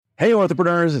Hey,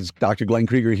 Orthopreneurs, it's Dr. Glenn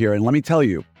Krieger here, and let me tell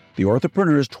you, the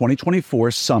Orthopreneurs 2024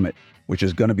 Summit, which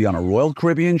is going to be on a Royal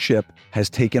Caribbean ship,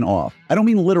 has taken off. I don't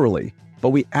mean literally, but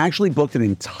we actually booked an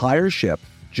entire ship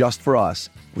just for us.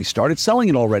 We started selling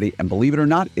it already, and believe it or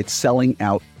not, it's selling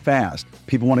out fast.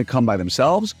 People want to come by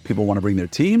themselves, people want to bring their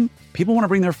team, people want to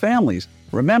bring their families.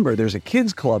 Remember, there's a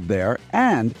kids club there,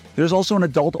 and there's also an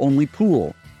adult-only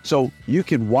pool. So you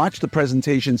can watch the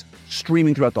presentations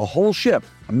streaming throughout the whole ship.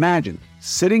 Imagine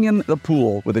sitting in the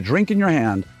pool with a drink in your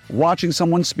hand, watching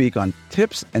someone speak on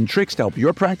tips and tricks to help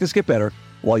your practice get better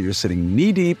while you're sitting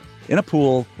knee-deep in a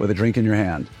pool with a drink in your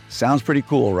hand. Sounds pretty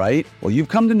cool, right? Well, you've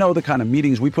come to know the kind of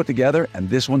meetings we put together, and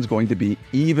this one's going to be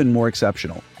even more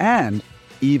exceptional and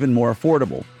even more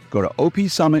affordable. Go to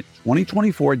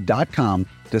opsummit2024.com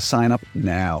to sign up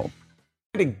now.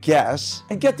 To guess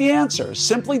and get the answer.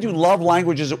 Simply do love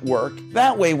languages at work.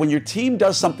 That way, when your team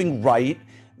does something right,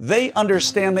 they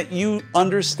understand that you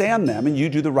understand them and you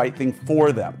do the right thing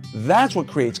for them. That's what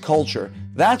creates culture.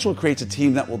 That's what creates a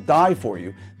team that will die for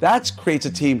you. That creates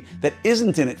a team that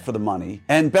isn't in it for the money.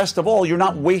 And best of all, you're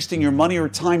not wasting your money or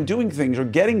time doing things or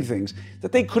getting things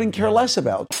that they couldn't care less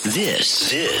about.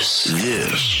 This is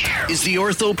the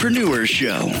Orthopreneur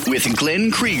Show with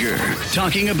Glenn Krieger,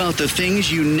 talking about the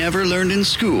things you never learned in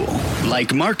school,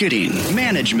 like marketing,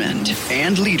 management,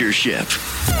 and leadership.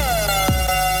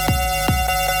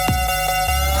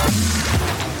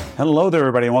 Hello there,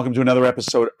 everybody, and welcome to another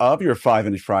episode of your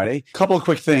 5-Minute Friday. Couple of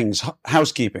quick things.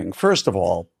 Housekeeping. First of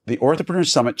all, the Orthopreneur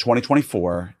Summit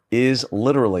 2024 is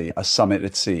literally a summit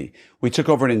at sea. We took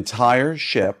over an entire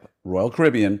ship, Royal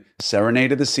Caribbean,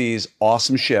 Serenade of the Seas,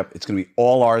 awesome ship. It's going to be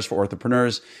all ours for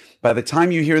Orthopreneurs. By the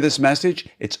time you hear this message,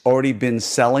 it's already been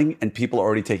selling and people are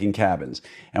already taking cabins.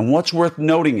 And what's worth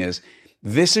noting is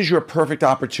this is your perfect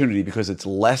opportunity because it's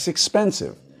less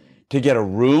expensive to get a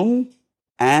room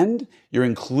and your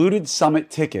included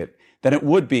Summit ticket than it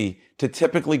would be to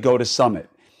typically go to Summit.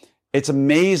 It's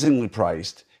amazingly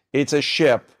priced. It's a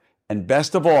ship. And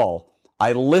best of all,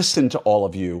 I listened to all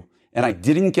of you and I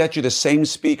didn't get you the same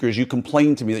speakers you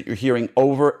complained to me that you're hearing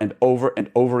over and over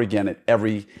and over again at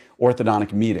every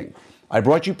orthodontic meeting. I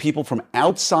brought you people from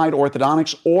outside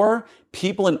orthodontics or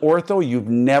people in ortho you've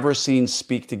never seen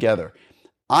speak together.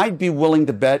 I'd be willing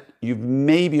to bet you've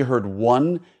maybe heard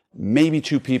one, maybe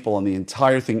two people on the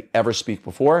entire thing ever speak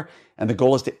before. And the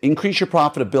goal is to increase your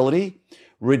profitability,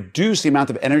 reduce the amount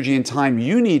of energy and time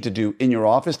you need to do in your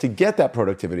office to get that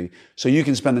productivity so you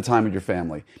can spend the time with your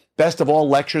family. Best of all,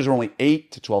 lectures are only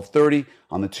 8 to 12:30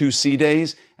 on the 2C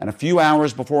days, and a few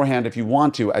hours beforehand, if you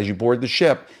want to, as you board the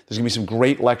ship, there's going to be some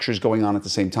great lectures going on at the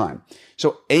same time.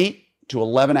 So 8 to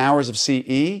 11 hours of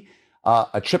CE,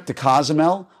 a trip to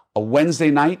Cozumel, a Wednesday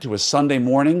night to a Sunday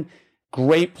morning.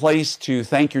 Great place to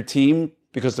thank your team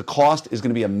because the cost is going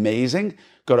to be amazing.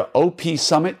 Go to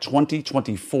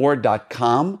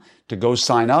opsummit2024.com to go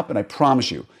sign up, and I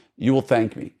promise you, you will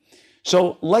thank me.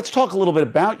 So let's talk a little bit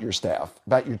about your staff,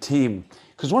 about your team,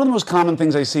 because one of the most common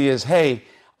things I see is, hey,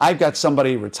 I've got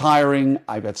somebody retiring,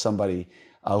 I've got somebody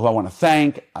who I want to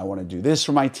thank, I want to do this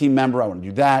for my team member, I want to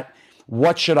do that.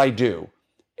 What should I do?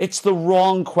 It's the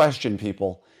wrong question,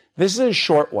 people. This is a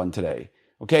short one today,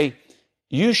 okay?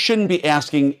 You shouldn't be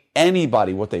asking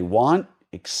anybody what they want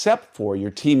except for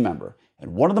your team member.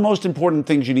 And one of the most important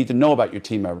things you need to know about your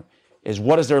team member is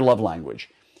what is their love language.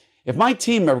 If my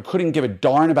team member couldn't give a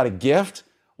darn about a gift,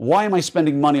 why am I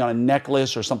spending money on a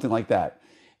necklace or something like that?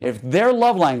 If their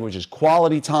love language is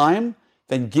quality time,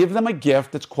 then give them a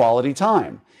gift that's quality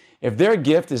time. If their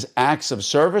gift is acts of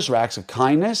service or acts of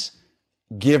kindness,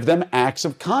 give them acts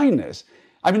of kindness.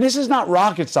 I mean, this is not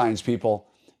rocket science, people.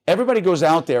 Everybody goes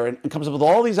out there and comes up with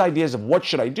all these ideas of what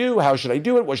should I do, how should I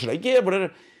do it, what should I give,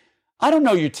 I don't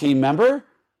know your team member.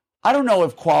 I don't know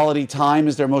if quality time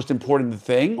is their most important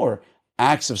thing or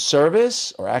acts of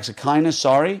service or acts of kindness,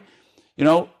 You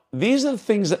know, these are the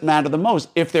things that matter the most.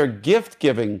 If they're gift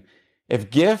giving, if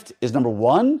gift is number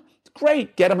one,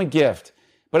 great, get them a gift.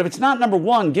 But if it's not number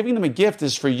one, giving them a gift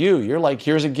is for you. You're like,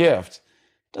 here's a gift.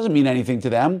 Doesn't mean anything to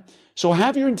them. So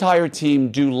have your entire team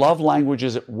do love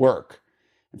languages at work.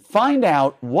 Find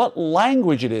out what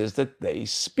language it is that they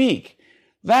speak.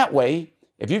 That way,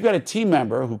 if you've got a team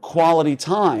member who quality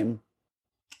time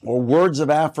or words of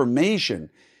affirmation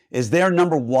is their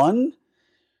number one,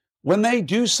 when they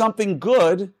do something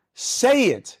good, say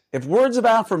it. If words of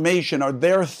affirmation are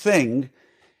their thing,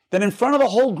 then in front of the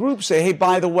whole group say, hey,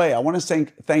 by the way, I want to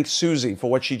thank Susie for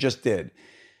what she just did.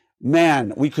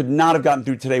 Man, we could not have gotten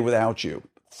through today without you.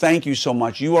 Thank you so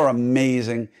much. You are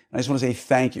amazing. And I just want to say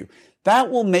thank you.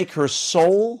 That will make her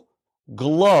soul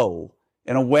glow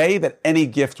in a way that any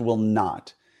gift will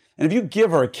not. And if you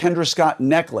give her a Kendra Scott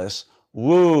necklace,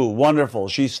 woo, wonderful,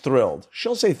 she's thrilled.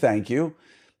 She'll say thank you,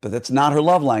 but that's not her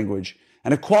love language.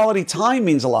 And if quality time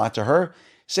means a lot to her,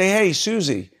 say, hey,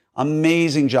 Susie,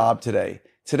 amazing job today.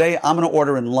 Today, I'm going to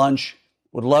order in lunch.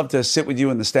 Would love to sit with you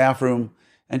in the staff room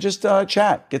and just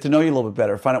chat, get to know you a little bit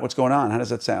better, find out what's going on. How does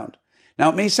that sound? Now,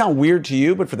 it may sound weird to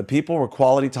you, but for the people where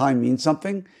quality time means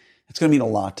something, it's going to mean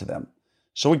a lot to them.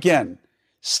 So again,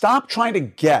 stop trying to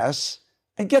guess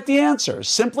and get the answer.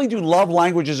 Simply do love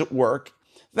languages at work.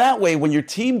 That way, when your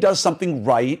team does something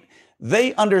right,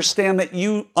 they understand that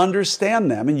you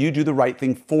understand them and you do the right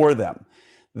thing for them.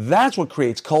 That's what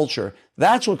creates culture.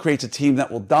 That's what creates a team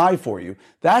that will die for you.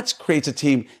 That creates a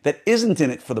team that isn't in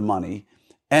it for the money.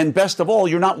 And best of all,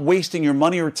 you're not wasting your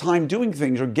money or time doing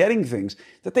things or getting things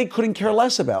that they couldn't care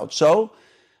less about. So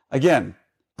again,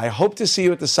 I hope to see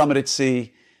you at the Summit at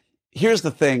Sea. Here's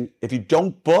the thing. If you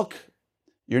don't book,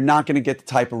 you're not going to get the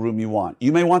type of room you want.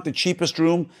 You may want the cheapest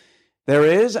room there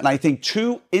is, and I think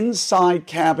 2 inside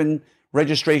cabin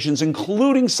registrations,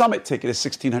 including Summit ticket, is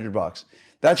 $1,600.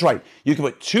 That's right. You can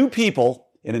put 2 people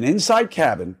in an inside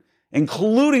cabin,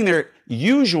 including their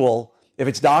usual, if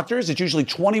it's doctors, it's usually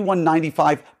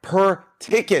 $21.95 per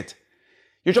ticket.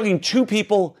 You're talking 2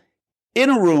 people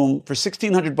in a room for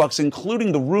 $1,600,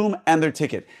 including the room and their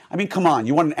ticket. I mean, come on.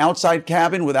 You want an outside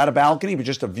cabin without a balcony, but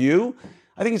just a view?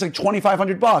 I think it's like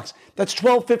 $2,500. That's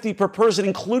 $1,250 per person,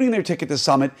 including their ticket to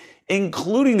Summit,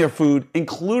 including their food,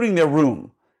 including their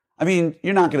room. I mean,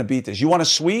 you're not going to beat this. You want a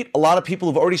suite? A lot of people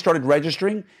who've already started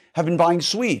registering have been buying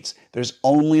suites. There's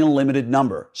only a limited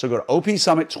number. So go to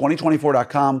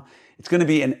opsummit2024.com. It's going to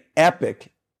be an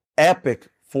epic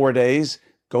 4 days.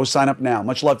 Go sign up now.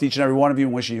 Much love to each and every one of you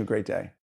and wishing you a great day.